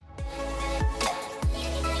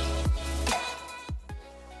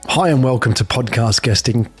Hi and welcome to Podcast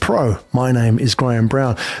Guesting Pro. My name is Graham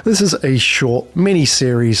Brown. This is a short mini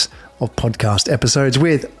series of podcast episodes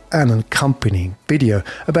with an accompanying video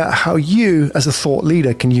about how you as a thought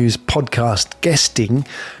leader can use podcast guesting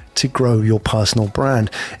to grow your personal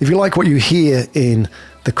brand. If you like what you hear in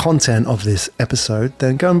the content of this episode,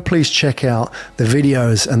 then go and please check out the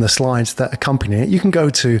videos and the slides that accompany it. You can go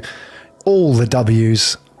to all the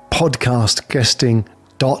W's,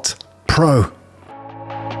 podcastguesting.pro.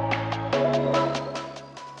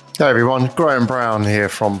 Hey everyone, Graham Brown here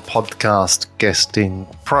from Podcast Guesting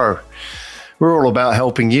Pro. We're all about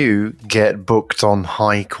helping you get booked on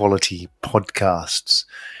high quality podcasts.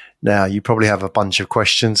 Now, you probably have a bunch of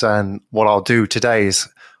questions, and what I'll do today is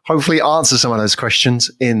hopefully answer some of those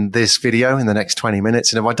questions in this video in the next 20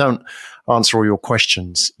 minutes. And if I don't answer all your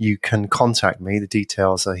questions, you can contact me. The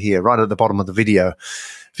details are here right at the bottom of the video.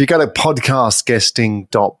 If you go to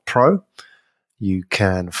podcastguesting.pro, you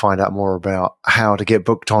can find out more about how to get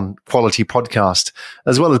booked on quality podcast,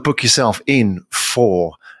 as well as book yourself in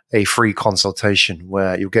for a free consultation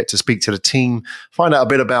where you'll get to speak to the team, find out a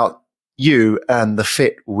bit about you and the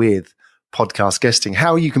fit with podcast guesting,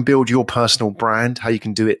 how you can build your personal brand, how you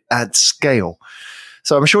can do it at scale.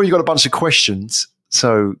 So I'm sure you've got a bunch of questions.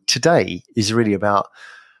 So today is really about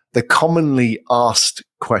the commonly asked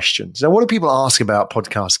questions. Now, what do people ask about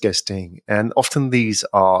podcast guesting? And often these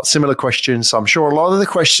are similar questions. So I'm sure a lot of the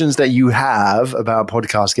questions that you have about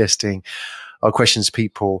podcast guesting are questions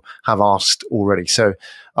people have asked already. So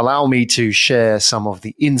allow me to share some of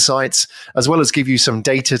the insights, as well as give you some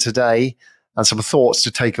data today and some thoughts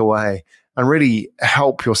to take away and really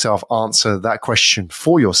help yourself answer that question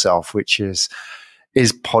for yourself, which is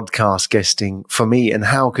podcast guesting for me, and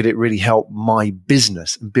how could it really help my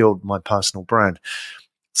business and build my personal brand?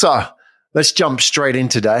 So let's jump straight in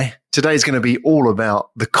today. Today's going to be all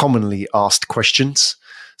about the commonly asked questions.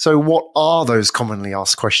 So what are those commonly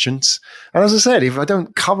asked questions? And as I said, if I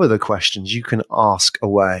don't cover the questions, you can ask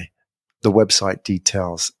away. The website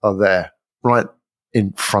details are there right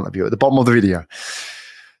in front of you at the bottom of the video.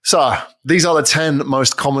 So these are the 10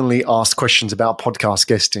 most commonly asked questions about podcast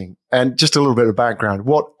guesting. And just a little bit of background.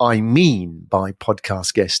 What I mean by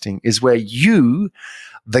podcast guesting is where you,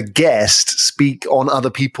 the guest, speak on other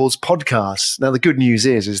people's podcasts. Now, the good news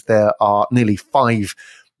is there are nearly 5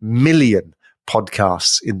 million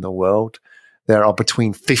podcasts in the world. There are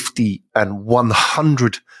between 50 and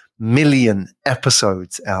 100 million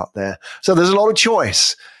episodes out there. So there's a lot of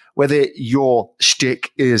choice. Whether your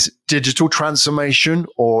shtick is digital transformation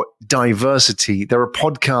or diversity, there are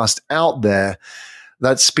podcasts out there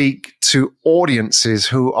that speak to audiences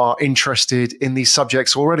who are interested in these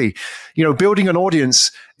subjects already. You know, building an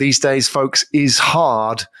audience these days, folks, is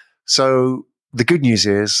hard. So the good news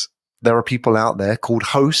is there are people out there called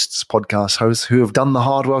hosts, podcast hosts, who have done the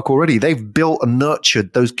hard work already. They've built and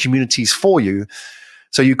nurtured those communities for you,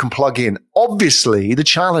 so you can plug in. Obviously, the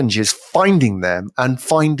challenge is finding them and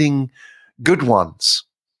finding good ones.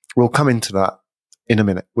 We'll come into that in a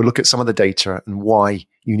minute. We'll look at some of the data and why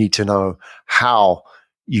you need to know how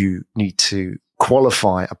you need to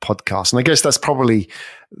qualify a podcast. And I guess that's probably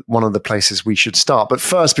one of the places we should start. But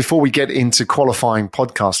first, before we get into qualifying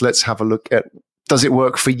podcasts, let's have a look at, does it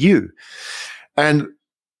work for you? And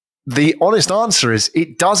the honest answer is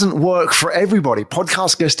it doesn't work for everybody.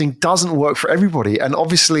 Podcast guesting doesn't work for everybody. And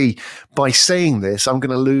obviously, by saying this, I'm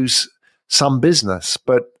going to lose some business,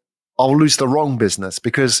 but I'll lose the wrong business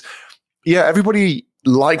because, yeah, everybody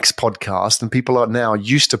likes podcasts and people are now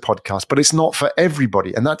used to podcasts, but it's not for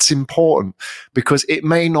everybody. And that's important because it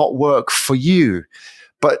may not work for you,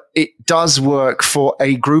 but it does work for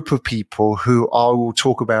a group of people who I will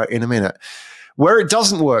talk about in a minute. Where it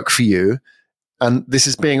doesn't work for you, and this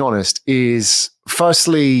is being honest, is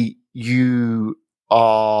firstly, you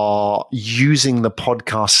are using the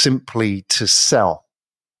podcast simply to sell.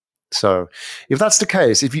 So if that's the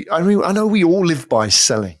case, I know we all live by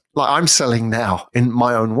selling. Like I'm selling now in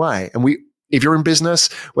my own way. And if you're in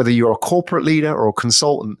business, whether you're a corporate leader or a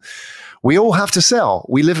consultant, we all have to sell.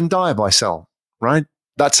 We live and die by sell, right?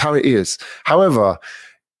 That's how it is. However,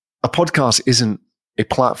 a podcast isn't a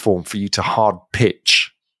platform for you to hard pitch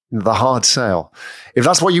the hard sale. If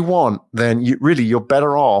that's what you want, then you're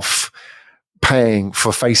better off paying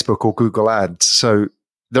for Facebook or Google ads. So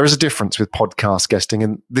there is a difference with podcast guesting,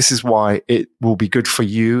 and this is why it will be good for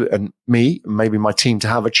you and me, and maybe my team, to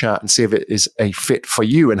have a chat and see if it is a fit for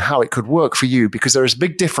you and how it could work for you, because there is a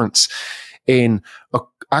big difference in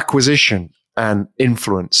acquisition and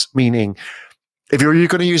influence. Meaning, if you're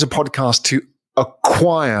going to use a podcast to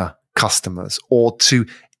acquire customers or to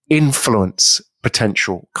influence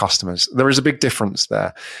potential customers. There is a big difference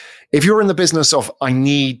there. If you're in the business of, I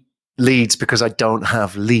need leads because I don't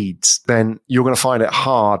have leads, then you're going to find it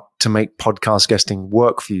hard to make podcast guesting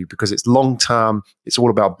work for you because it's long-term. It's all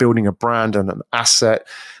about building a brand and an asset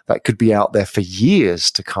that could be out there for years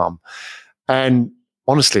to come. And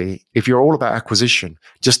honestly, if you're all about acquisition,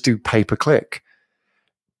 just do pay-per-click.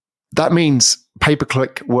 That means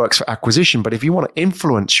pay-per-click works for acquisition, but if you want to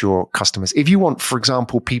influence your customers, if you want, for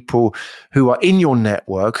example, people who are in your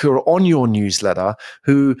network, who are on your newsletter,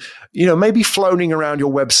 who, maybe floating around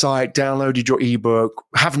your website, downloaded your ebook,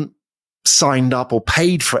 haven't signed up or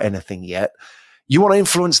paid for anything yet, you want to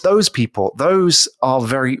influence those people. Those are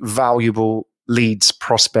very valuable leads,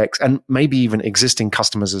 prospects, and maybe even existing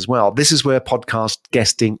customers as well. This is where podcast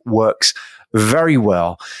guesting works very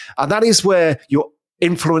well. And that is where you're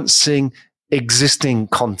influencing existing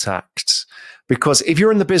contacts. Because if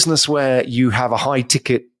you're in the business where you have a high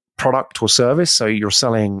ticket product or service, so you're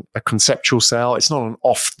selling a conceptual sale, it's not an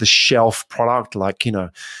off the shelf product like,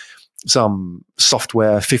 some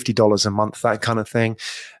software, $50 a month, that kind of thing.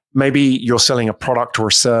 Maybe you're selling a product or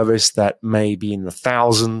a service that may be in the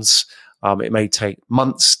thousands. It may take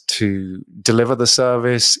months to deliver the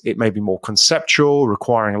service. It may be more conceptual,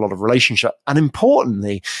 requiring a lot of relationship. And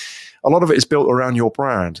importantly, a lot of it is built around your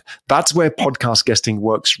brand. That's where podcast guesting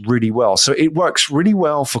works really well. So it works really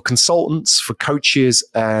well for consultants, for coaches,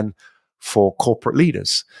 and for corporate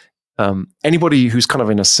leaders. Anybody who's kind of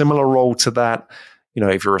in a similar role to that,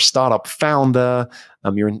 if you're a startup founder,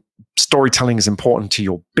 storytelling is important to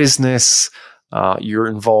your business. You're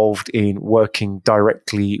involved in working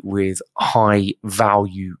directly with high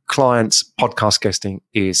value clients. Podcast guesting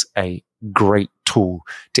is a great tool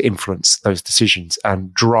to influence those decisions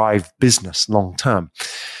and drive business long term.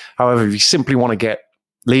 However, if you simply want to get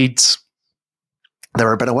leads, there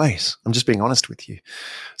are better ways. I'm just being honest with you.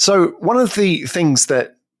 So one of the things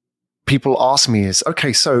that people ask me is,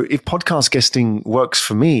 okay, so if podcast guesting works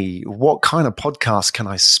for me, what kind of podcast can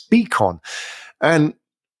I speak on? And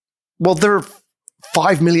well, there are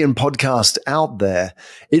 5 million podcasts out there.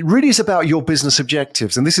 It really is about your business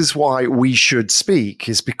objectives. And this is why we should speak,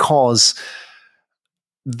 is because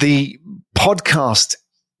the podcast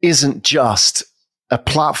isn't just a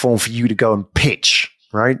platform for you to go and pitch,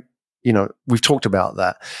 right? We've talked about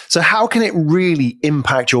that. So how can it really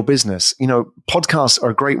impact your business? Podcasts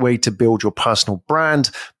are a great way to build your personal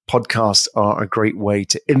brand. Podcasts are a great way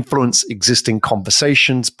to influence existing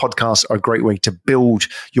conversations. Podcasts are a great way to build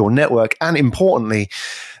your network. And importantly,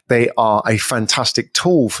 they are a fantastic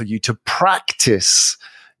tool for you to practice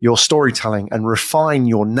your storytelling and refine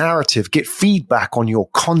your narrative, get feedback on your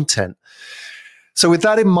content. So with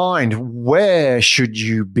that in mind, where should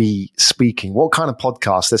you be speaking? What kind of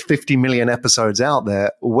podcast? There's 50 million episodes out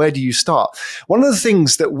there. Where do you start? One of the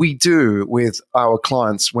things that we do with our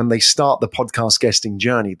clients when they start the podcast guesting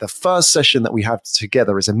journey, the first session that we have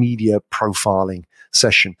together is a media profiling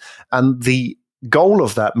session. And the goal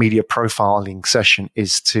of that media profiling session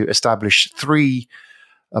is to establish 3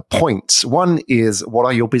 points. One is, what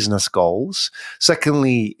are your business goals?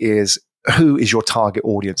 Secondly is, who is your target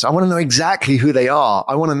audience? I want to know exactly who they are.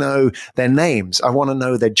 I want to know their names. I want to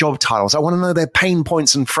know their job titles. I want to know their pain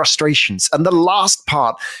points and frustrations. And the last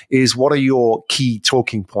part is, what are your key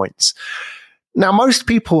talking points? Now, most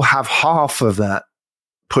people have half of that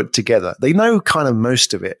put together. They know kind of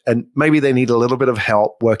most of it, and maybe they need a little bit of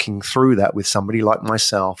help working through that with somebody like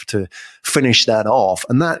myself to finish that off.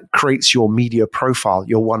 And that creates your media profile,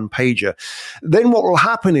 your one pager. Then what will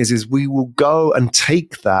happen is we will go and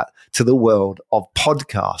take that to the world of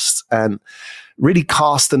podcasts and really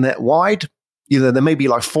cast the net wide. There may be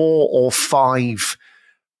like 4 or 5,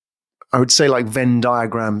 I would say, like Venn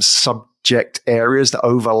diagram subject areas that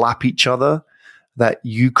overlap each other that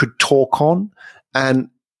you could talk on. And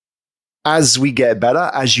as we get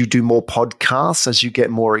better, as you do more podcasts, as you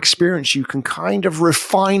get more experience, you can kind of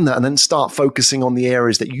refine that and then start focusing on the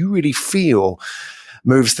areas that you really feel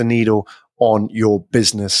moves the needle on your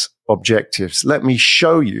business objectives. Let me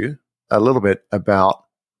show you a little bit about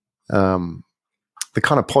the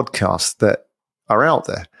kind of podcasts that are out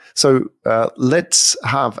there. So let's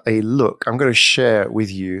have a look. I'm going to share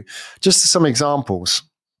with you just some examples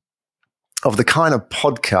of the kind of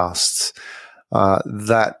podcasts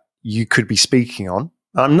that you could be speaking on.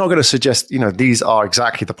 I'm not going to suggest, these are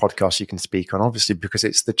exactly the podcasts you can speak on, obviously, because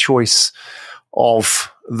it's the choice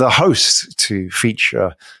of the host to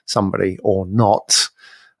feature somebody or not.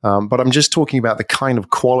 But I'm just talking about the kind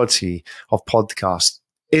of quality of podcast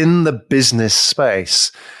in the business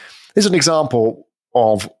space. Here's an example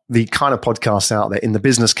of the kind of podcasts out there in the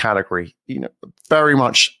business category. Very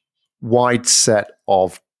much wide set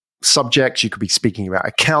of subjects. You could be speaking about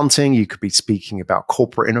accounting. You could be speaking about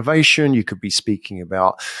corporate innovation. You could be speaking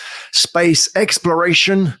about space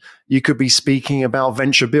exploration. You could be speaking about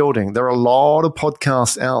venture building. There are a lot of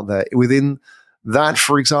podcasts out there. Within that,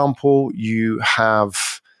 for example, you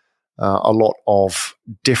have a lot of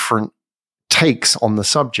different takes on the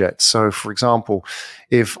subject. So, for example,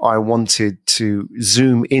 if I wanted to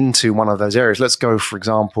zoom into one of those areas, let's go, for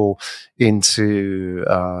example, into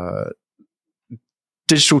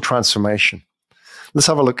digital transformation. Let's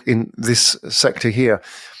have a look in this sector here.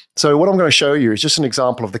 So what I'm going to show you is just an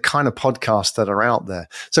example of the kind of podcasts that are out there.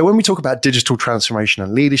 So when we talk about digital transformation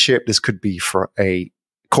and leadership, this could be for a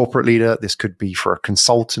corporate leader. This could be for a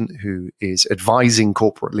consultant who is advising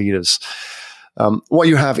corporate leaders. What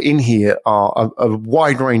you have in here are a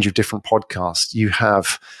wide range of different podcasts. You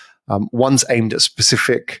have ones aimed at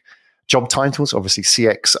specific job titles, obviously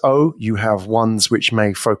CXO. You have ones which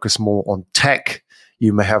may focus more on tech.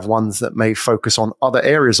 You may have ones that may focus on other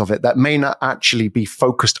areas of it that may not actually be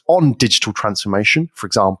focused on digital transformation, for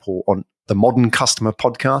example, on the Modern Customer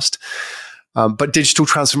podcast. But digital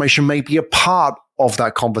transformation may be a part of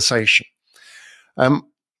that conversation.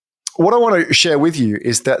 What I want to share with you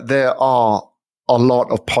is that there are a lot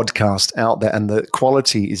of podcasts out there and the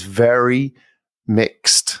quality is very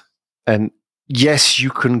mixed. And yes, you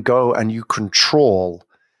can go and you can trawl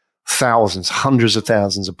thousands, hundreds of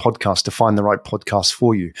thousands of podcasts to find the right podcast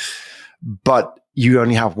for you. But you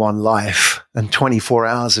only have one life and 24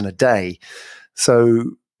 hours in a day. So,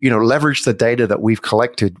 leverage the data that we've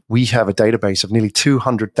collected. We have a database of nearly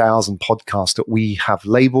 200,000 podcasts that we have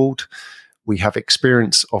labeled. We have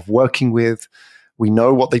experience of working with. We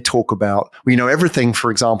know what they talk about. We know everything,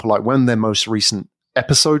 for example, like when their most recent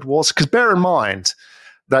episode was. Because bear in mind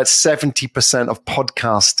that 70% of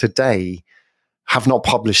podcasts today have not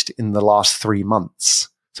published in the last 3 months.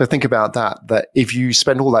 So think about that if you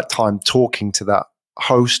spend all that time talking to that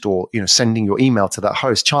host or, sending your email to that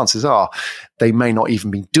host, chances are they may not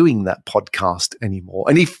even be doing that podcast anymore.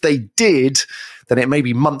 And if they did, then it may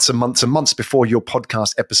be months and months and months before your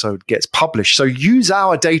podcast episode gets published. So use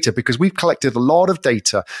our data because we've collected a lot of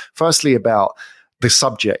data, firstly about the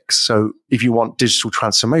subjects. So if you want digital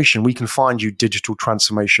transformation, we can find you digital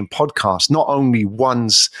transformation podcasts, not only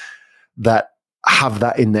ones that have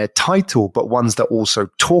that in their title, but ones that also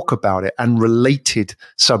talk about it and related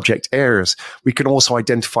subject areas. We can also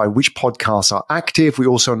identify which podcasts are active. We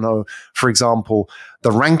also know, for example,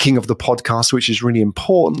 the ranking of the podcast, which is really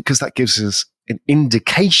important because that gives us an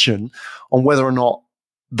indication on whether or not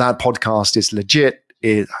that podcast is legit,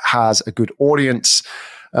 it has a good audience.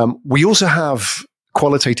 We also have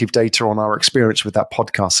qualitative data on our experience with that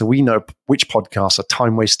podcast. So we know which podcasts are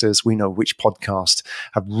time wasters. We know which podcasts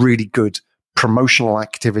have really good promotional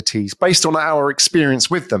activities based on our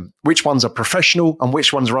experience with them, which ones are professional and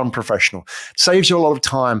which ones are unprofessional. It saves you a lot of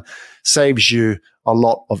time, saves you a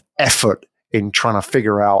lot of effort in trying to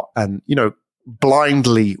figure out and,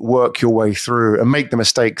 blindly work your way through and make the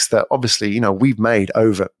mistakes that obviously, we've made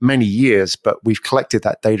over many years, but we've collected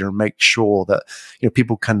that data and make sure that,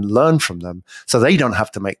 people can learn from them so they don't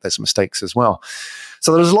have to make those mistakes as well.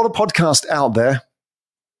 So there's a lot of podcasts out there.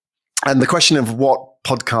 And the question of what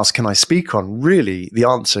podcast can I speak on? Really, the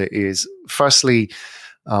answer is, firstly,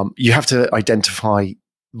 you have to identify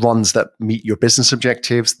ones that meet your business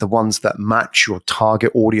objectives, the ones that match your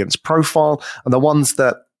target audience profile, and the ones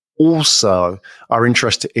that also are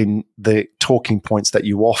interested in the talking points that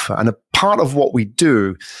you offer. And a part of what we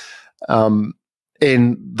do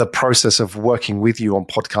in the process of working with you on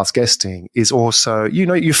podcast guesting is also,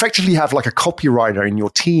 you effectively have like a copywriter in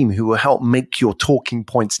your team who will help make your talking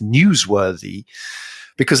points newsworthy,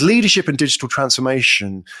 because leadership and digital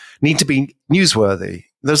transformation need to be newsworthy.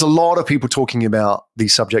 There's a lot of people talking about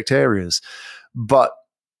these subject areas, but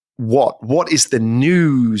what is the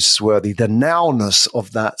newsworthy, the nowness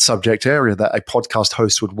of that subject area that a podcast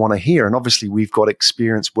host would want to hear? And obviously we've got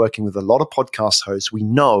experience working with a lot of podcast hosts. We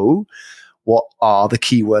know what are the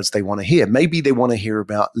keywords they want to hear. Maybe they want to hear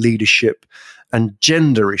about leadership and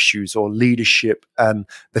gender issues, or leadership and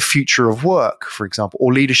the future of work, for example,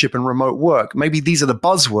 or leadership and remote work. Maybe these are the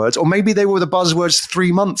buzzwords, or maybe they were the buzzwords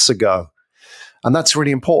 3 months ago. And that's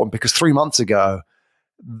really important because 3 months ago,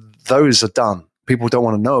 those are done. People don't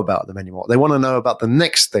want to know about them anymore. They want to know about the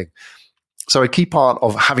next thing. So a key part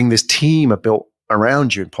of having this team built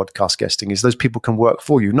around you in podcast guesting is those people can work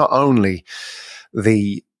for you, not only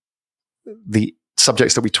the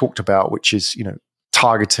subjects that we talked about, which is,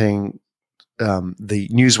 targeting the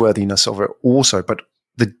newsworthiness of it also, but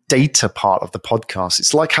the data part of the podcast.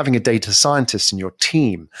 It's like having a data scientist in your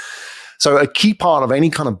team. So a key part of any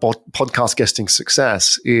kind of podcast guesting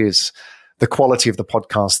success is the quality of the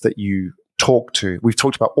podcast that you talk to. We've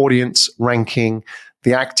talked about audience, ranking,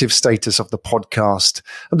 the active status of the podcast.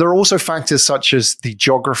 And there are also factors such as the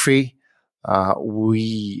geography. When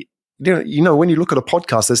you look at a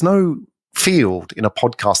podcast, there's no field in a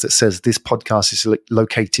podcast that says this podcast is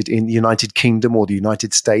located in the United Kingdom or the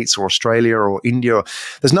United States or Australia or India.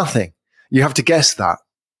 There's nothing. You have to guess that.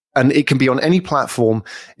 And it can be on any platform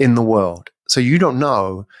in the world. So you don't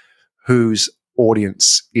know whose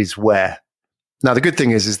audience is where. Now, the good thing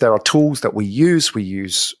is there are tools that we use. We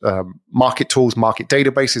use market tools, market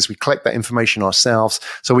databases. We collect that information ourselves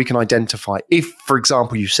so we can identify if, for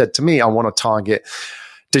example, you said to me, I want to target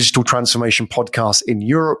digital transformation podcasts in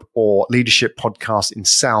Europe or leadership podcasts in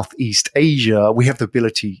Southeast Asia. We have the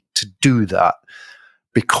ability to do that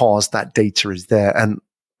because that data is there. And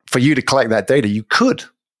for you to collect that data, you could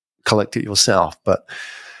collect it yourself, but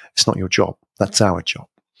it's not your job. That's our job.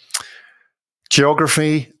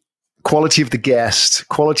 Geography, quality of the guest,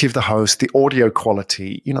 quality of the host, the audio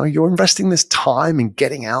quality. You're investing this time in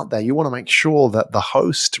getting out there. You want to make sure that the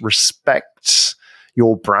host respects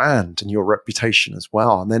your brand and your reputation as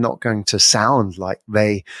well. And they're not going to sound like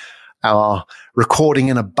they are recording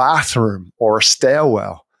in a bathroom or a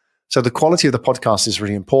stairwell. So the quality of the podcast is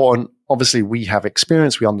really important. Obviously, we have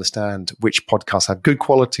experience. We understand which podcasts have good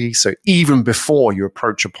quality. So even before you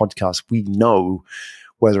approach a podcast, we know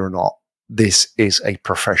whether or not this is a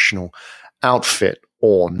professional outfit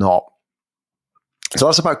or not. So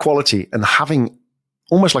that's about quality and having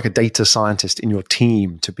almost like a data scientist in your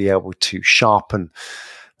team to be able to sharpen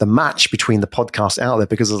the match between the podcasts out there,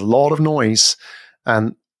 because there's a lot of noise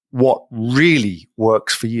and what really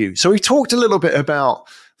works for you. So we talked a little bit about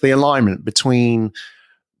the alignment between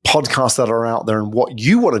podcasts that are out there and what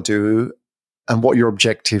you want to do and what your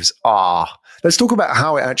objectives are. Let's talk about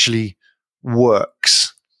how it actually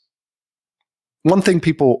works. One thing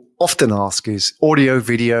people often ask is audio,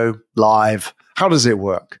 video, live. How does it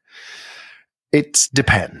work? It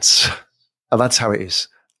depends. And that's how it is.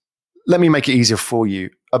 Let me make it easier for you.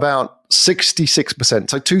 About 66%,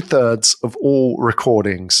 so 2/3 of all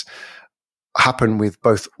recordings happen with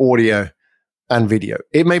both audio and video.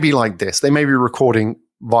 It may be like this. They may be recording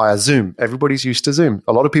via Zoom. Everybody's used to Zoom.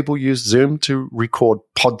 A lot of people use Zoom to record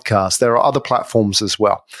podcasts. There are other platforms as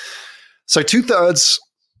well. So 2/3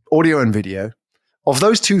 audio and video. Of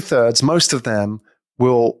those 2/3, most of them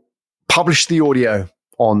will publish the audio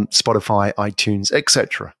on Spotify, iTunes,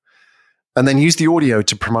 etc., and then use the audio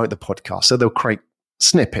to promote the podcast. So they'll create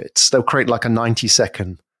snippets. They'll create like a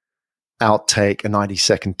 90-second outtake, a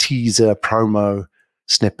 90-second teaser, promo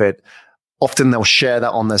snippet. Often they'll share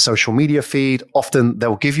that on their social media feed. Often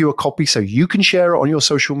they'll give you a copy so you can share it on your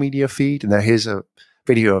social media feed. And here's a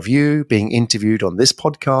video of you being interviewed on this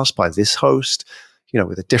podcast by this host,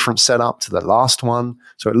 with a different setup to the last one.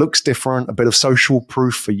 So it looks different, a bit of social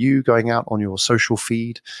proof for you going out on your social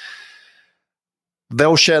feed.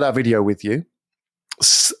 They'll share that video with you.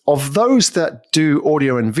 Of those that do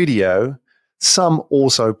audio and video, some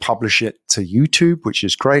also publish it to YouTube, which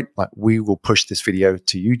is great. Like, we will push this video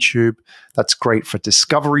to YouTube. That's great for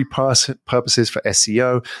discovery purposes, for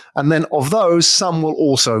SEO. And then of those, some will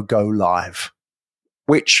also go live,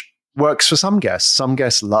 which works for some guests. Some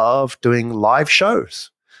guests love doing live shows.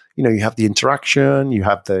 You have the interaction, you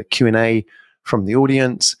have the Q&A from the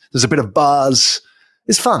audience. There's a bit of buzz.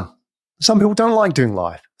 It's fun. Some people don't like doing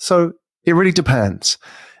live. So it really depends.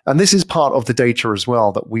 And this is part of the data as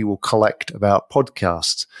well that we will collect about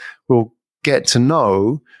podcasts. We'll get to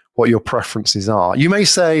know what your preferences are. You may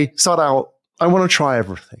start out, I want to try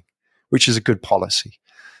everything, which is a good policy.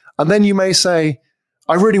 And then you may say,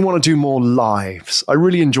 I really want to do more lives. I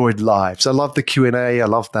really enjoyed lives. I love the Q&A. I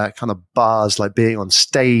love that kind of buzz, like being on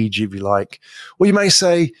stage, if you like. Or you may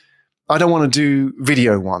say, I don't want to do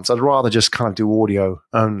video ones. I'd rather just kind of do audio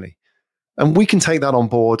only. And we can take that on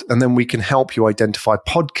board, and then we can help you identify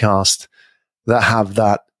podcasts that have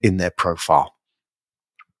that in their profile.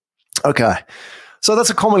 Okay. So that's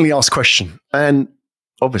a commonly asked question. And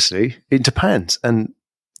obviously, it depends. And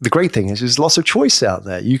the great thing is there's lots of choice out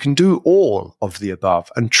there. You can do all of the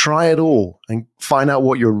above and try it all and find out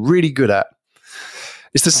what you're really good at.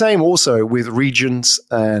 It's the same also with regions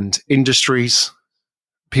and industries.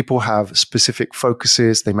 People have specific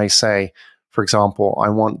focuses. They may say, for example, I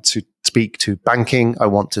want to speak to banking. I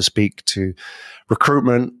want to speak to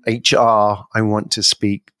recruitment, HR. I want to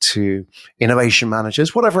speak to innovation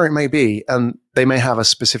managers, whatever it may be. And they may have a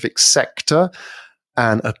specific sector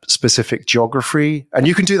and a specific geography. And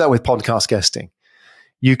you can do that with podcast guesting.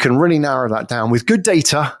 You can really narrow that down with good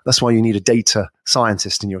data. That's why you need a data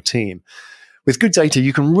scientist in your team. With good data,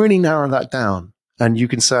 you can really narrow that down. And you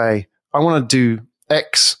can say, I want to do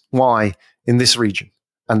X, Y, in this region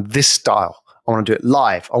and this style. I want to do it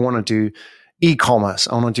live. I want to do e-commerce.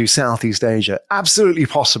 I want to do Southeast Asia. Absolutely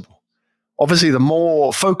possible. Obviously, the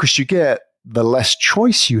more focused you get, the less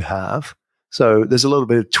choice you have. So there's a little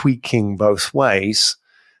bit of tweaking both ways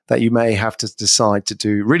that you may have to decide to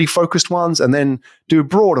do really focused ones and then do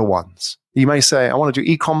broader ones. You may say, I want to do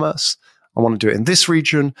e-commerce. I want to do it in this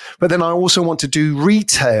region, but then I also want to do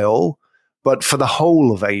retail, but for the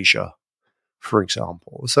whole of Asia, for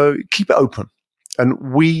example. So keep it open.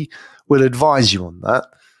 And we will advise you on that.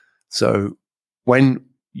 So when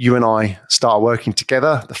you and I start working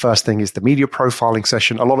together, the first thing is the media profiling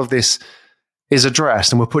session. A lot of this is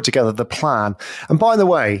addressed and we'll put together the plan. And by the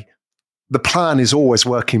way, the plan is always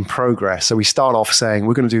work in progress. So we start off saying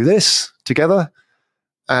we're going to do this together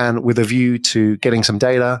and with a view to getting some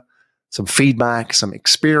data, some feedback, some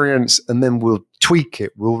experience, and then we'll tweak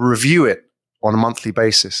it. We'll review it on a monthly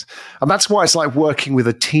basis. And that's why it's like working with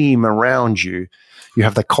a team around you. You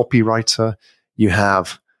have the copywriter, you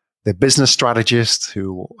have the business strategist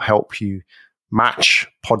who will help you match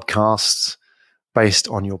podcasts based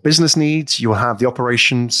on your business needs. You'll have the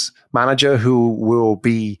operations manager who will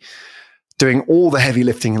be doing all the heavy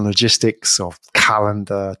lifting and logistics of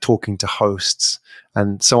calendar, talking to hosts,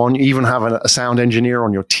 and so on. You even have a sound engineer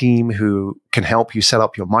on your team who can help you set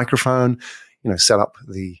up your microphone, set up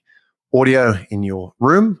the audio in your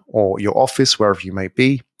room or your office, wherever you may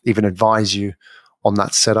be, even advise you on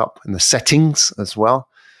that setup and the settings as well.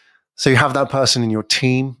 So you have that person in your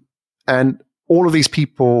team, and all of these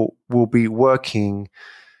people will be working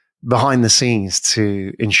behind the scenes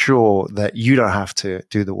to ensure that you don't have to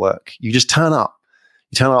do the work. You just turn up.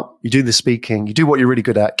 You do the speaking, you do what you're really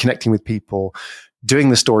good at, connecting with people, doing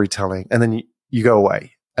the storytelling, and then you go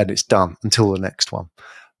away and it's done until the next one.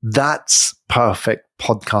 That's perfect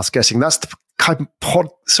podcast guesting. That's the kind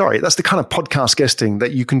of podcast guesting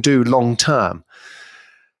that you can do long term.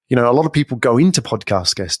 A lot of people go into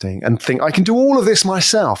podcast guesting and think, I can do all of this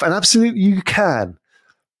myself. And absolutely you can.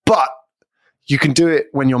 But you can do it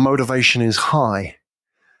when your motivation is high.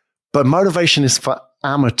 But motivation is for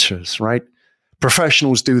amateurs, right?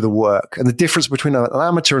 Professionals do the work. And the difference between an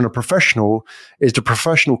amateur and a professional is the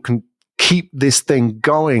professional can keep this thing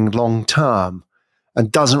going long term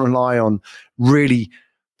and doesn't rely on really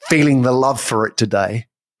feeling the love for it today.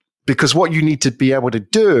 Because what you need to be able to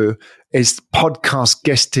do is podcast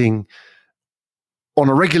guesting on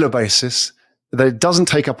a regular basis, that it doesn't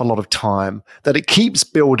take up a lot of time, that it keeps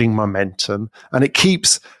building momentum, and it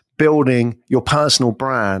keeps building your personal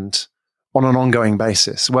brand on an ongoing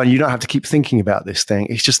basis, where you don't have to keep thinking about this thing.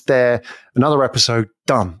 It's just there, another episode,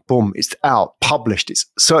 done, boom, it's out, published, it's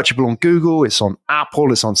searchable on Google, it's on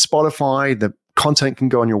Apple, it's on Spotify, the content can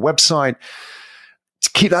go on your website. To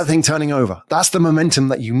keep that thing turning over. That's the momentum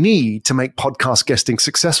that you need to make podcast guesting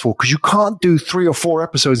successful, because you can't do 3 or 4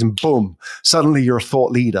 episodes and boom, suddenly you're a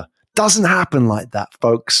thought leader. Doesn't happen like that,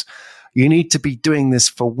 folks. You need to be doing this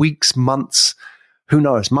for weeks, months, who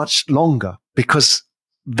knows, much longer, because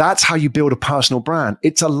that's how you build a personal brand.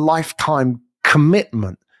 It's a lifetime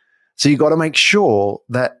commitment. So you got to make sure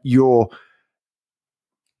that you're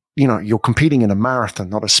competing in a marathon,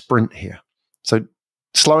 not a sprint here. So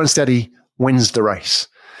slow and steady wins the race.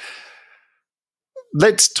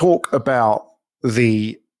 Let's talk about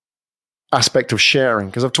the aspect of sharing,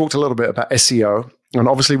 because I've talked a little bit about SEO, and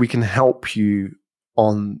obviously we can help you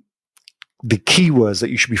on the keywords that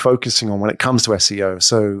you should be focusing on when it comes to SEO.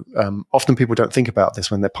 So often people don't think about this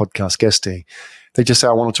when they're podcast guesting. They just say,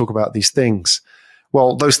 I want to talk about these things.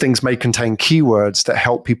 Well, those things may contain keywords that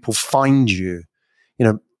help people find you.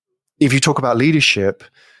 If you talk about leadership,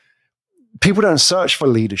 people don't search for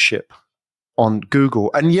leadership on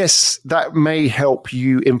Google. And yes, that may help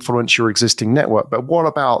you influence your existing network. But what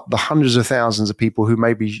about the hundreds of thousands of people who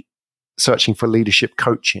may be searching for leadership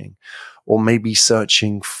coaching, or maybe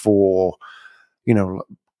searching for,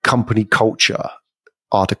 company culture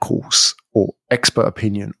articles or expert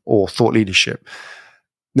opinion or thought leadership?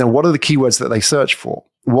 Now, what are the keywords that they search for?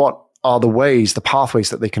 What are the pathways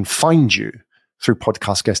that they can find you through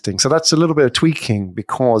podcast guesting? So that's a little bit of tweaking,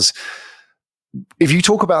 because if you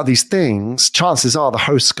talk about these things, chances are the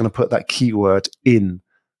host's going to put that keyword in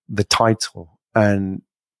the title, and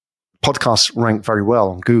podcasts rank very well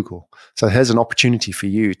on Google. So here's an opportunity for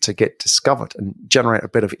you to get discovered and generate a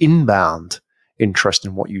bit of inbound interest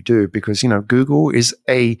in what you do, because, Google is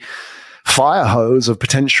a fire hose of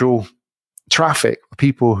potential traffic,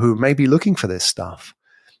 people who may be looking for this stuff.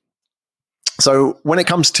 So when it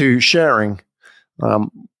comes to sharing,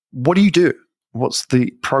 what do you do? What's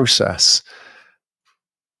the process?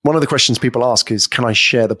 One of the questions people ask is, can I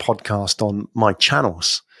share the podcast on my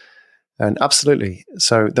channels? And absolutely.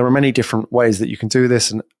 So there are many different ways that you can do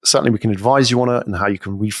this. And certainly we can advise you on it and how you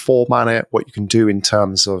can reformat it, what you can do in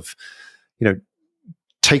terms of,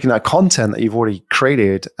 taking that content that you've already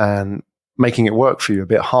created and making it work for you a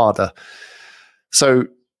bit harder. So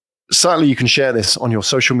certainly you can share this on your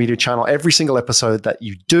social media channel. Every single episode that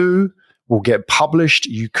you do will get published.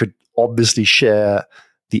 You could obviously share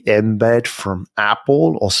the embed from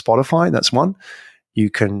Apple or Spotify. That's one.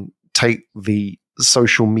 You can take the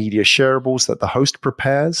social media shareables that the host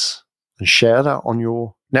prepares and share that on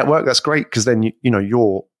your network. That's great, because then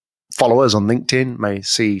your followers on LinkedIn may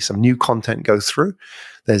see some new content go through.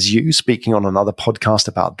 There's you speaking on another podcast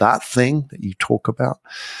about that thing that you talk about.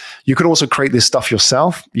 You can also create this stuff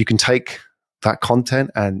yourself. You can take that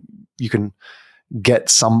content and you can get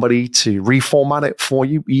somebody to reformat it for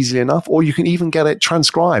you easily enough, or you can even get it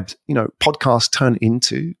transcribed. Podcasts turn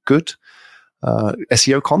into good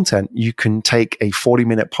SEO content. You can take a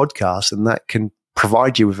 40-minute podcast and that can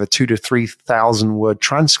provide you with a 2,000 to 3,000 word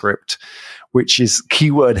transcript, which is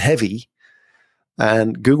keyword heavy,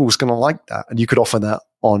 and Google's going to like that. And you could offer that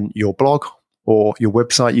on your blog or your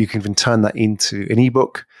website. You can even turn that into an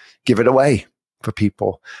ebook, give it away for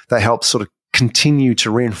people. That helps sort of continue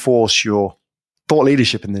to reinforce your thought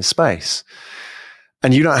leadership in this space.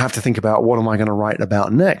 And you don't have to think about, what am I going to write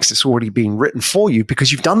about next? It's already being written for you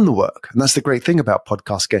because you've done the work. And that's the great thing about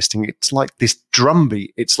podcast guesting. It's like this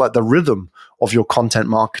drumbeat. It's like the rhythm of your content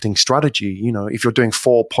marketing strategy. If you're doing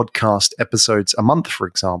 4 podcast episodes a month, for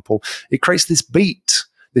example, it creates this beat,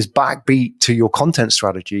 this backbeat to your content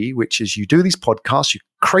strategy, which is you do these podcasts, you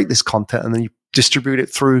create this content, and then you distribute it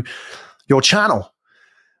through your channel.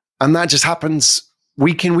 And that just happens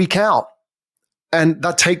week in, week out. And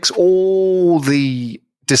that takes all the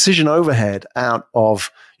decision overhead out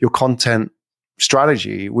of your content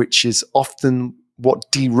strategy, which is often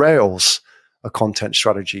what derails a content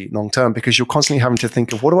strategy long term, because you're constantly having to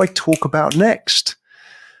think of, what do I talk about next?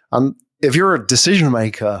 If you're a decision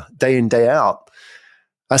maker day in, day out,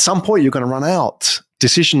 at some point you're going to run out.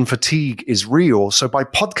 Decision fatigue is real. So by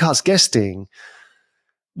podcast guesting,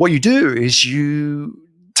 what you do is you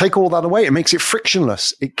take all that away. It makes it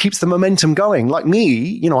frictionless. It keeps the momentum going. Like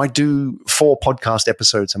me, I do 4 podcast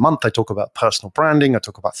episodes a month. I talk about personal branding. I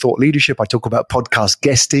talk about thought leadership. I talk about podcast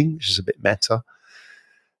guesting, which is a bit meta.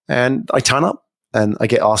 And I turn up and I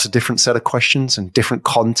get asked a different set of questions and different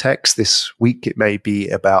contexts. This week, it may be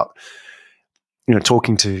about,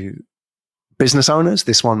 talking to business owners.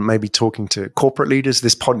 This one may be talking to corporate leaders.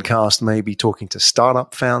 This podcast may be talking to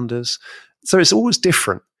startup founders. So it's always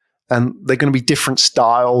different. And they're going to be different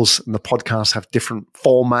styles, and the podcasts have different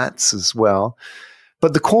formats as well.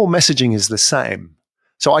 But the core messaging is the same.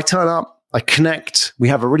 So I turn up, I connect, we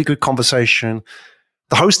have a really good conversation.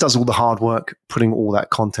 The host does all the hard work, putting all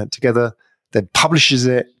that content together, then publishes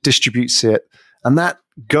it, distributes it, and that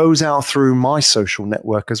goes out through my social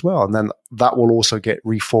network as well. And then that will also get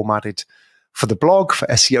reformatted for the blog, for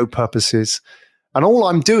SEO purposes. And all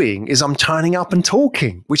I'm doing is I'm turning up and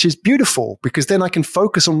talking, which is beautiful, because then I can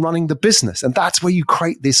focus on running the business. And that's where you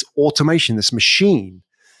create this automation, this machine,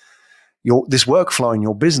 this workflow in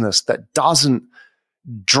your business that doesn't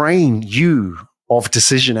drain you of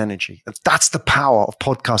decision energy. And that's the power of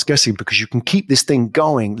podcast guesting, because you can keep this thing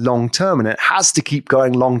going long term, and it has to keep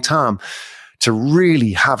going long term to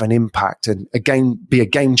really have an impact and again be a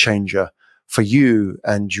game changer for you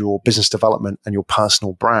and your business development and your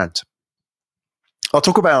personal brand. I'll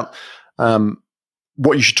talk about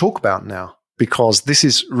what you should talk about now, because this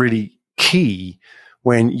is really key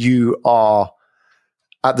when you are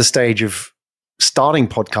at the stage of starting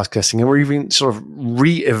podcast guesting, or even sort of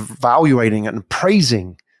re-evaluating and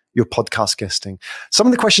praising your podcast guesting. Some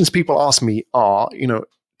of the questions people ask me are,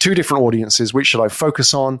 2 different audiences. Which should I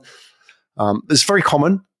focus on? It's very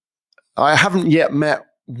common. I haven't yet met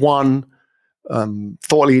one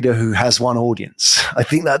thought leader who has one audience. I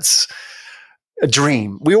think that's a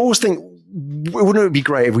dream. We always think, wouldn't it be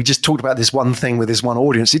great if we just talked about this one thing with this one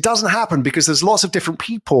audience? It doesn't happen, because there's lots of different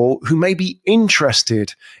people who may be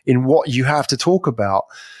interested in what you have to talk about.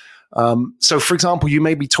 So, for example, you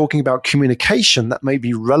may be talking about communication that may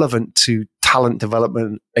be relevant to talent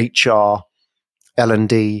development, HR,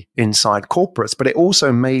 L&D inside corporates, but it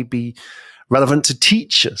also may be relevant to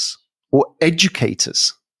teachers or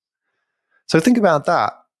educators. So think about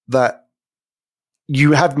that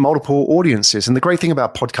you have multiple audiences. And the great thing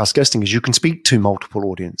about podcast guesting is you can speak to multiple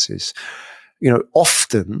audiences.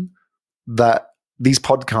 Often that these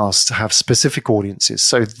podcasts have specific audiences.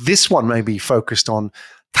 So this one may be focused on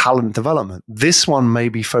talent development. This one may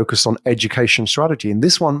be focused on education strategy. And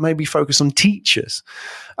this one may be focused on teachers.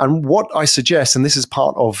 And what I suggest, and this is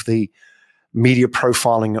part of the media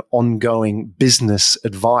profiling and ongoing business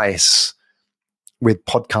advice with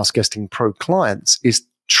Podcast Guesting Pro clients is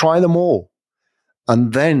try them all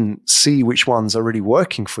and then see which ones are really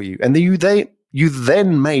working for you. And then you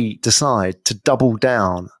then may decide to double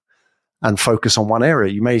down and focus on one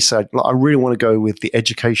area. You may say, I really want to go with the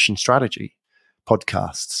education strategy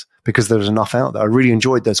podcasts because there's enough out there. I really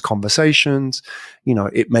enjoyed those conversations.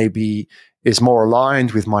 It maybe is more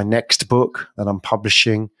aligned with my next book that I'm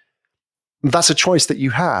publishing. That's a choice that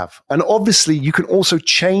you have. And obviously you can also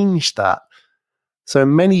change that. So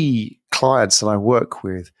many clients that I work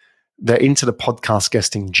with, they're into the podcast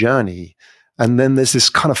guesting journey. And then there's this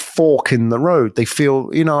kind of fork in the road. They feel,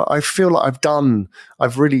 I feel like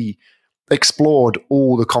I've really explored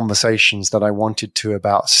all the conversations that I wanted to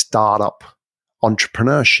about startup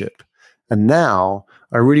entrepreneurship. And now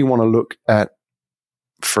I really want to look at,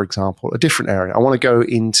 for example, a different area. I want to go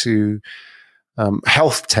into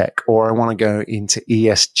health tech, or I want to go into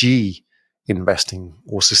ESG investing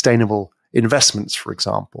or sustainable investments, for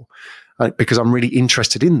example, because I'm really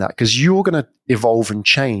interested in that, because you're going to evolve and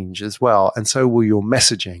change as well. And so will your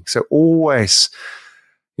messaging. So always,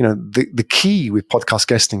 the key with podcast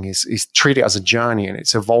guesting is treat it as a journey, and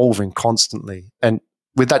it's evolving constantly. And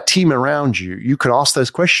with that team around you, you can ask those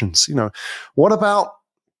questions. What about,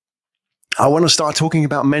 I want to start talking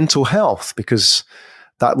about mental health because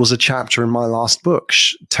that was a chapter in my last book.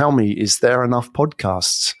 Tell me, is there enough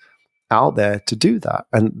podcasts out there to do that?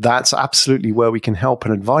 And that's absolutely where we can help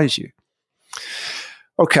and advise you.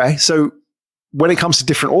 Okay, so when it comes to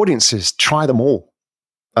different audiences, try them all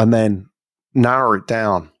and then narrow it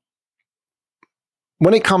down.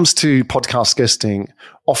 When it comes to podcast guesting,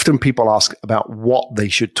 often people ask about what they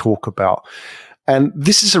should talk about. And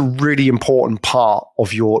this is a really important part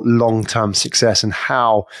of your long-term success and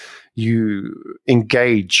how you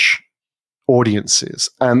engage audiences.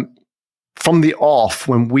 And from the off,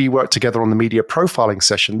 when we work together on the media profiling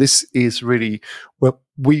session, this is really where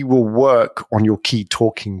we will work on your key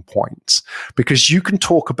talking points, because you can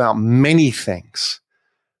talk about many things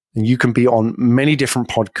and you can be on many different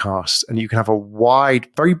podcasts and you can have a wide,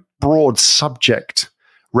 very broad subject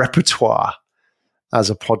repertoire as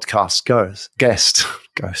a podcast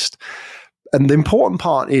guest. And the important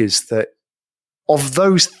part is that of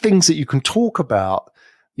those things that you can talk about,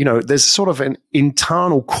 there's sort of an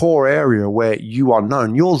internal core area where you are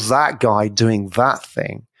known. You're that guy doing that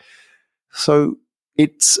thing. So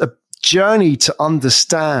it's a journey to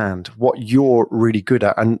understand what you're really good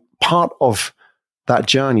at. And part of that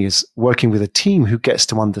journey is working with a team who gets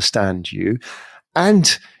to understand you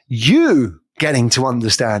and you getting to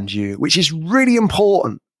understand you, which is really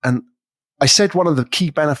important. And I said one of the key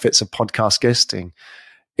benefits of podcast guesting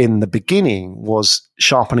in the beginning was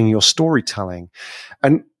sharpening your storytelling.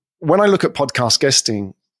 And when I look at podcast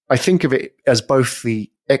guesting, I think of it as both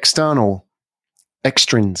the external,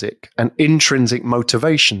 extrinsic, and intrinsic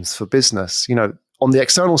motivations for business. On the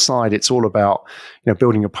external side, it's all about,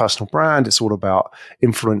 building your personal brand. It's all about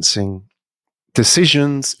influencing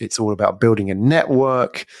decisions. It's all about building a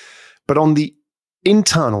network. But on the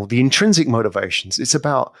internal, the intrinsic motivations, it's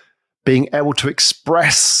about being able to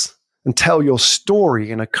express and tell your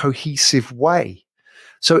story in a cohesive way.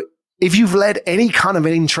 So if you've led any kind of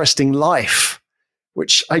an interesting life,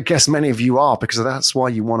 which I guess many of you are, because that's why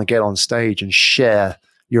you want to get on stage and share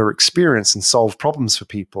your experience and solve problems for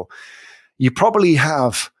people, you probably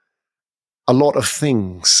have a lot of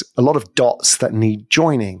things, a lot of dots that need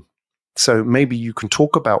joining. So maybe you can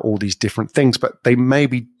talk about all these different things, but they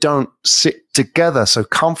maybe don't sit together so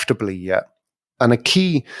comfortably yet. And a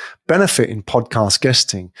key benefit in podcast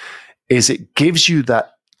guesting is it gives you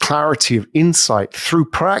that clarity of insight through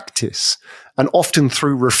practice and often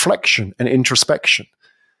through reflection and introspection,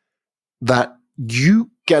 that you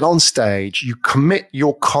get on stage, you commit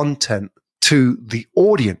your content to the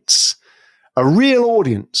audience, a real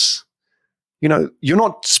audience. You're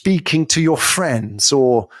not speaking to your friends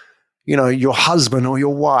or, your husband or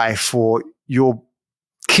your wife or your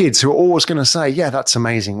kids who are always going to say, yeah, that's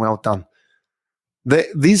amazing. Well done.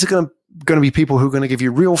 These are going to be people who are going to give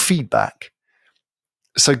you real feedback.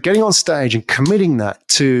 So getting on stage and committing that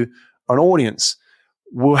to an audience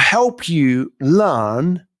will help you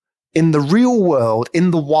learn in the real world,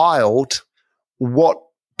 in the wild, what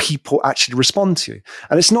people actually respond to.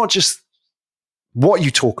 And it's not just what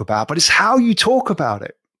you talk about, but it's how you talk about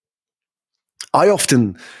it. I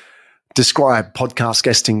often describe podcast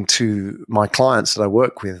guesting to my clients that I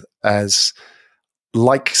work with as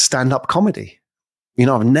like stand-up comedy.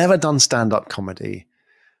 I've never done stand-up comedy,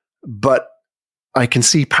 but I can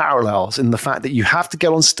see parallels in the fact that you have to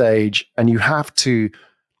get on stage and you have to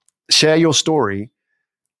share your story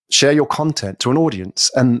share your content to an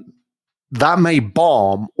audience, and that may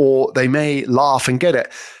bomb or they may laugh and get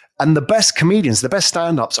it. And the best comedians, the best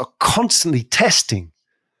stand-ups are constantly testing.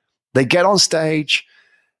 They get on stage,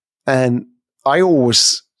 and I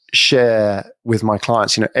always share with my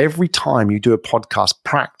clients, every time you do a podcast,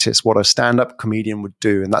 practice what a stand-up comedian would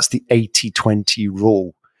do. And that's the 80-20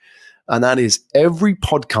 rule. And that is every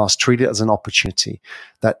podcast, treat it as an opportunity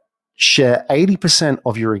that share 80%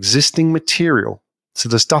 of your existing material. So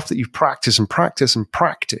the stuff that you've practiced and practiced and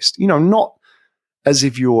practiced, not as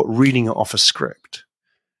if you're reading it off a script,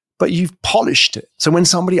 but you've polished it. So when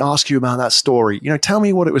somebody asks you about that story, tell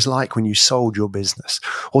me what it was like when you sold your business,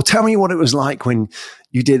 or tell me what it was like when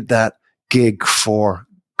you did that gig for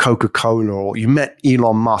Coca-Cola, or you met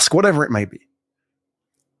Elon Musk, whatever it may be.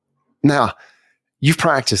 Now, you've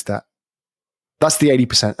practiced that. That's the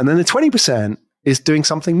 80%. And then the 20% is doing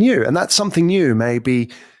something new. And that something new may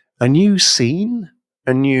be a new scene,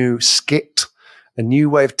 a new skit, a new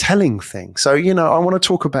way of telling things. So, I want to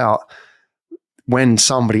talk about when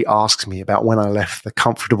somebody asks me about when I left the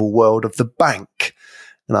comfortable world of the bank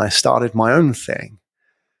and I started my own thing.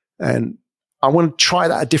 And I want to try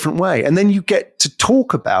that a different way. And then you get to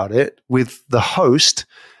talk about it with the host,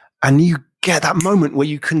 and you get that moment where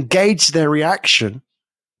you can gauge their reaction.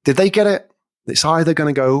 Did they get it? It's either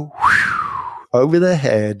going to go over their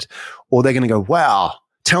head, or they're going to go, wow,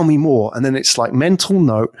 tell me more. And then it's like mental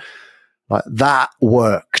note, like that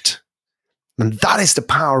worked. And that is the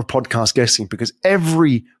power of podcast guesting, because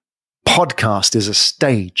every podcast is a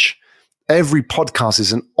stage. Every podcast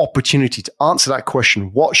is an opportunity to answer that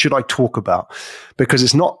question. What should I talk about? Because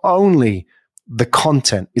it's not only the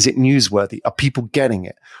content. Is it newsworthy? Are people getting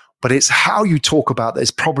it? But it's how you talk about that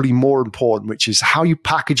is probably more important, which is how you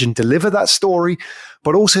package and deliver that story,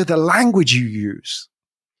 but also the language you use.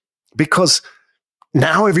 Because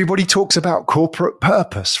now everybody talks about corporate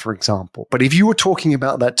purpose, for example. But if you were talking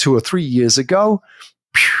about that 2 or 3 years ago,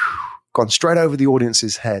 gone straight over the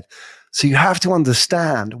audience's head. So you have to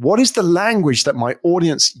understand, what is the language that my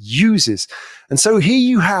audience uses? And so here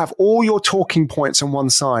you have all your talking points on one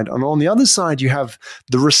side, and on the other side, you have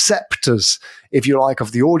the receptors, if you like,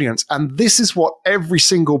 of the audience. And this is what every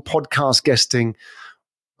single podcast guesting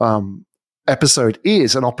episode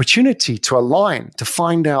is, an opportunity to align, to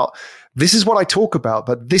find out, this is what I talk about,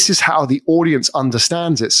 but this is how the audience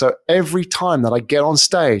understands it. So every time that I get on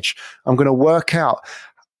stage, I'm going to work out,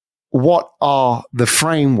 what are the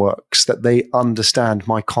frameworks that they understand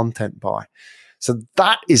my content by? So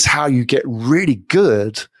that is how you get really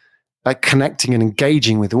good at connecting and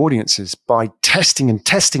engaging with audiences, by testing and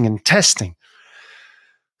testing and testing.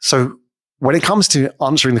 So when it comes to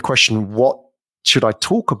answering the question, what should I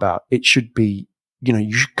talk about? It should be,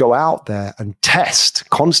 you should go out there and test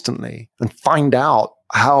constantly and find out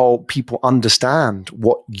how people understand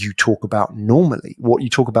what you talk about normally, what you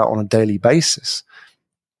talk about on a daily basis.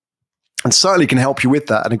 And certainly can help you with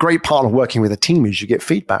that. And a great part of working with a team is you get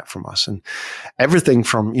feedback from us, and everything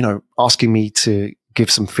from, asking me to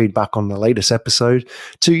give some feedback on the latest episode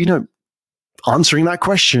to, answering that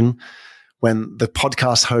question when the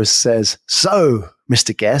podcast host says, so,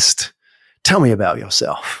 Mr. Guest, tell me about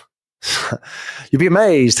yourself. You'd be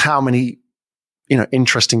amazed how many,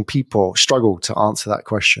 interesting people struggle to answer that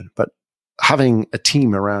question. But having a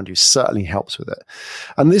team around you certainly helps with it.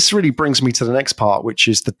 And this really brings me to the next part, which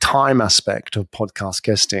is the time aspect of podcast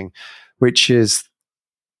guesting, which is,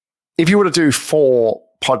 if you were to do 4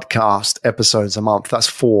 podcast episodes a month, that's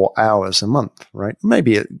 4 hours a month, right?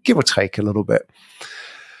 Maybe give or take a little bit.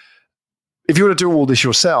 If you were to do all this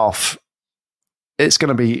yourself, it's going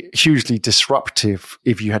to be hugely disruptive.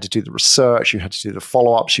 If you had to do the research, you had to do the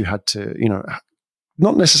follow-ups, you had to,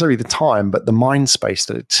 not necessarily the time, but the mind space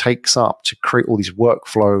that it takes up to create all these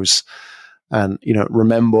workflows and,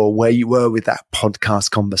 remember where you were with that podcast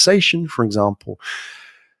conversation, for example.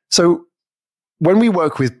 So when we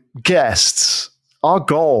work with guests, our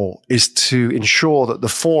goal is to ensure that the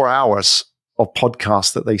 4 hours of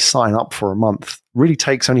podcasts that they sign up for a month really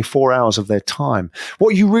takes only 4 hours of their time.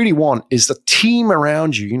 What you really want is the team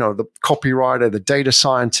around you, the copywriter, the data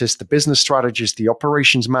scientist, the business strategist, the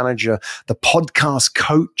operations manager, the podcast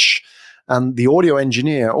coach, and the audio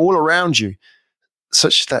engineer all around you,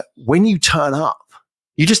 such that when you turn up,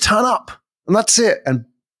 you just turn up, and that's it. And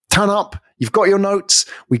turn up, you've got your notes,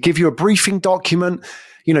 we give you a briefing document,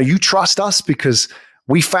 you trust us because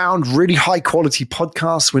we found really high quality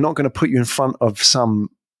podcasts. We're not going to put you in front of some,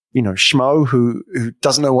 schmo who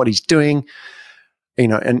doesn't know what he's doing,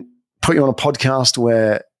 and put you on a podcast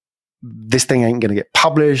where this thing ain't going to get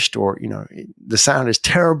published, or, the sound is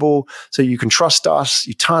terrible. So you can trust us.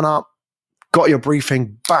 You turn up, got your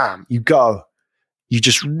briefing, bam, you go. you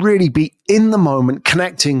just really be in the moment,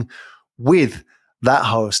 connecting with that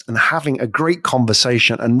host and having a great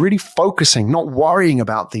conversation and really focusing, not worrying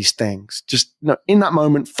about these things, just in that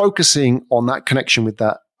moment, focusing on that connection with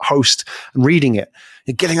that host and reading it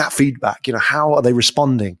and getting that feedback. How are they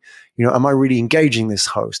responding? Am I really engaging this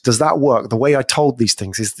host? Does that work? The way I told these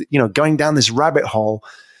things is, going down this rabbit hole.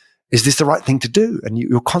 Is this the right thing to do? And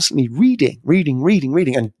you're constantly reading,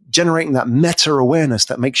 and generating that meta awareness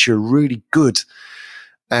that makes you a really good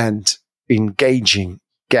and engaging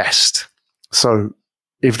guest. So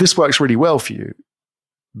if this works really well for you,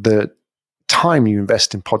 the time you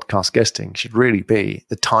invest in podcast guesting should really be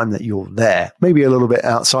the time that you're there, maybe a little bit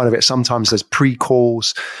outside of it. Sometimes there's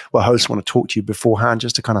pre-calls where hosts want to talk to you beforehand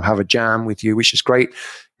just to kind of have a jam with you, which is great.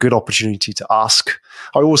 Good opportunity to ask.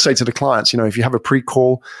 I always say to the clients, if you have a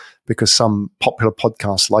pre-call because some popular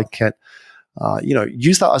podcasts like it,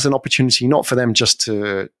 use that as an opportunity, not for them just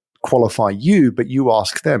to qualify you, but you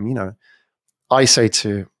ask them. I say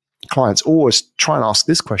to clients, always try and ask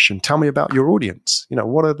this question. Tell me about your audience.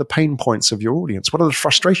 What are the pain points of your audience? What are the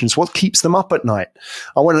frustrations? What keeps them up at night?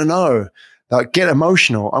 I want to know. Get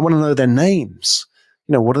emotional. I want to know their names.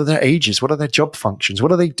 What are their ages? What are their job functions?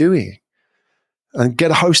 What are they doing? And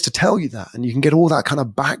get a host to tell you that. And you can get all that kind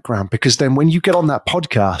of background, because then when you get on that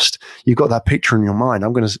podcast, you've got that picture in your mind.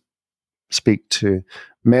 I'm going to speak to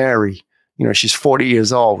Mary. She's 40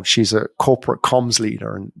 years old. She's a corporate comms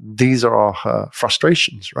leader, and these are her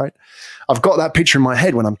frustrations, right? I've got that picture in my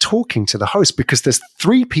head when I'm talking to the host, because there's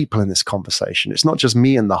 3 people in this conversation. It's not just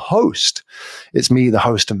me and the host. It's me, the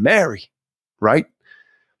host, and Mary, right?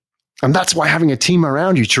 And that's why having a team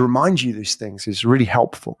around you to remind you these things is really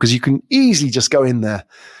helpful, because you can easily just go in there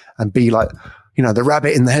and be like, the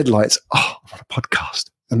rabbit in the headlights. Oh, I'm on a podcast.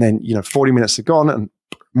 And then, 40 minutes are gone and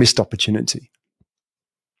missed opportunity.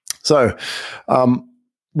 So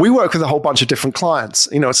we work with a whole bunch of different clients.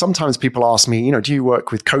 Sometimes people ask me, do you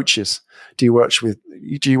work with coaches? Do you work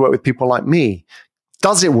with people like me?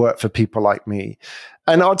 Does it work for people like me?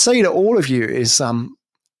 And I'd say to all of you is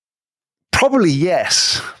probably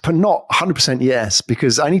yes, but not 100% yes,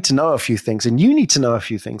 because I need to know a few things and you need to know a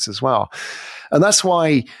few things as well. And that's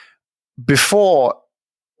why before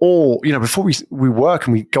we work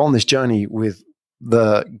and we go on this journey with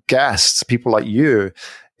the guests, people like you,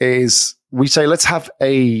 is we say, let's have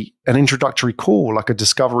an introductory call, like a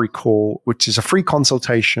discovery call, which is a free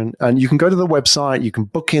consultation. And you can go to the website, you can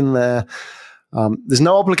book in there. There's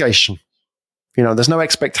no obligation. There's no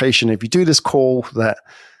expectation. If you do this call that,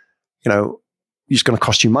 it's going to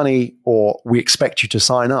cost you money, or we expect you to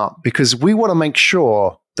sign up, because we want to make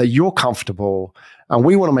sure that you're comfortable and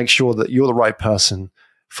we want to make sure that you're the right person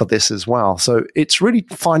for this as well. So it's really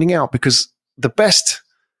finding out, because the best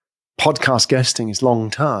podcast guesting is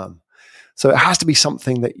long-term. So it has to be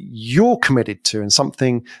something that you're committed to and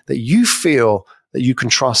something that you feel that you can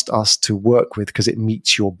trust us to work with, because it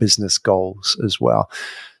meets your business goals as well.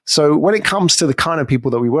 So when it comes to the kind of people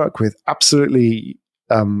that we work with, absolutely,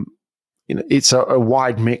 it's a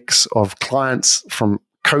wide mix of clients, from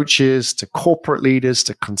coaches to corporate leaders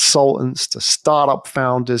to consultants to startup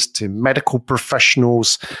founders to medical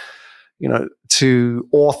professionals, to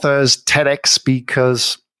authors, TEDx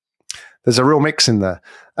speakers. There's a real mix in there.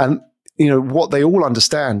 And, what they all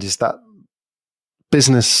understand is that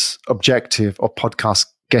business objective of podcast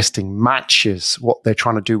guesting matches what they're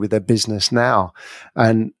trying to do with their business now.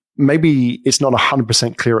 And maybe it's not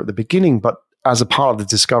 100% clear at the beginning, but as a part of the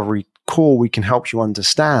discovery call, we can help you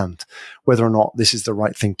understand whether or not this is the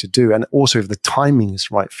right thing to do. And also if the timing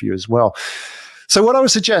is right for you as well. So what I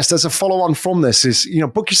would suggest as a follow-on from this is,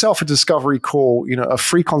 book yourself a discovery call, a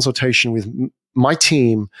free consultation with my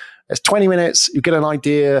team. It's 20 minutes. You get an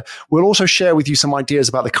idea. We'll also share with you some ideas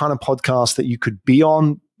about the kind of podcast that you could be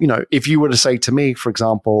on. If you were to say to me, for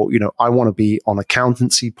example, I want to be on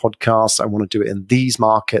accountancy podcasts. I want to do it in these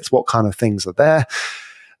markets. What kind of things are there?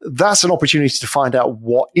 That's an opportunity to find out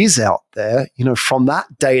what is out there. From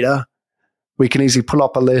that data, we can easily pull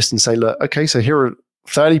up a list and say, look, okay, so here are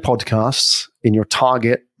 30 podcasts in your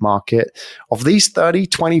target market. Of these 30,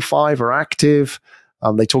 25 are active.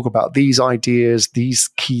 They talk about these ideas, these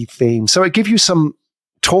key themes. So it gives you some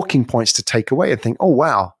talking points to take away and think, oh,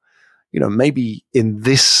 wow, maybe in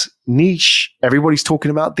this niche, everybody's talking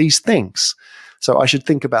about these things. So I should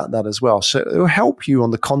think about that as well. So it will help you on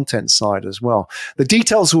the content side as well. The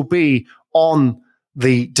details will be on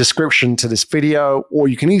the description to this video, or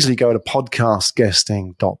you can easily go to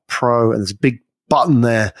podcastguesting.pro, and there's a big button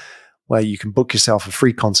there where you can book yourself a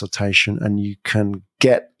free consultation and you can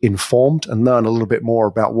get informed and learn a little bit more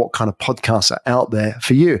about what kind of podcasts are out there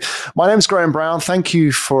for you. My name is Graham Brown. Thank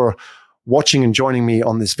you for watching and joining me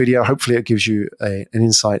on this video. Hopefully it gives you an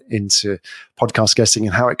insight into podcast guesting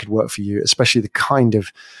and how it could work for you, especially the kind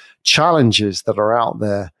of challenges that are out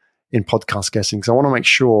there in podcast guesting. Because I want to make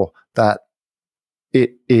sure that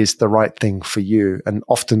it is the right thing for you. And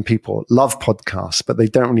often people love podcasts, but they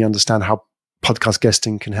don't really understand how podcast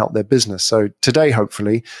guesting can help their business. So today,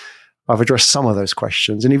 hopefully, I've addressed some of those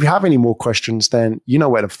questions. And if you have any more questions, then you know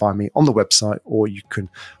where to find me on the website, or you can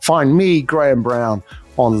find me, Graham Brown,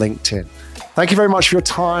 on LinkedIn. Thank you very much for your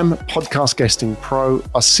time, Podcast Guesting Pro.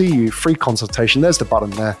 I'll see you, free consultation. There's the button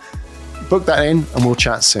there. Book that in and we'll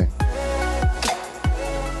chat soon.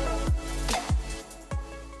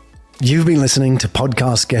 You've been listening to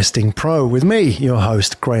Podcast Guesting Pro with me, your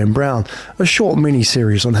host, Graham Brown, a short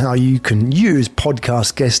mini-series on how you can use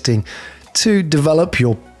podcast guesting to develop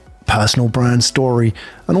your personal brand story,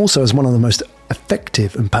 and also as one of the most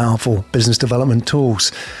effective and powerful business development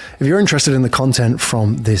tools. If you're interested in the content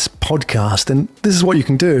from this podcast, then this is what you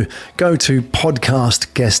can do. Go to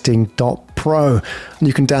podcastguesting.pro and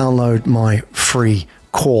you can download my free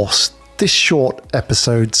course. This short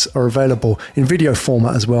episodes are available in video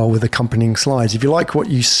format as well with accompanying slides. If you like what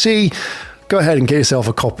you see, go ahead and get yourself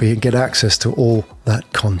a copy and get access to all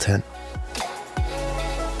that content.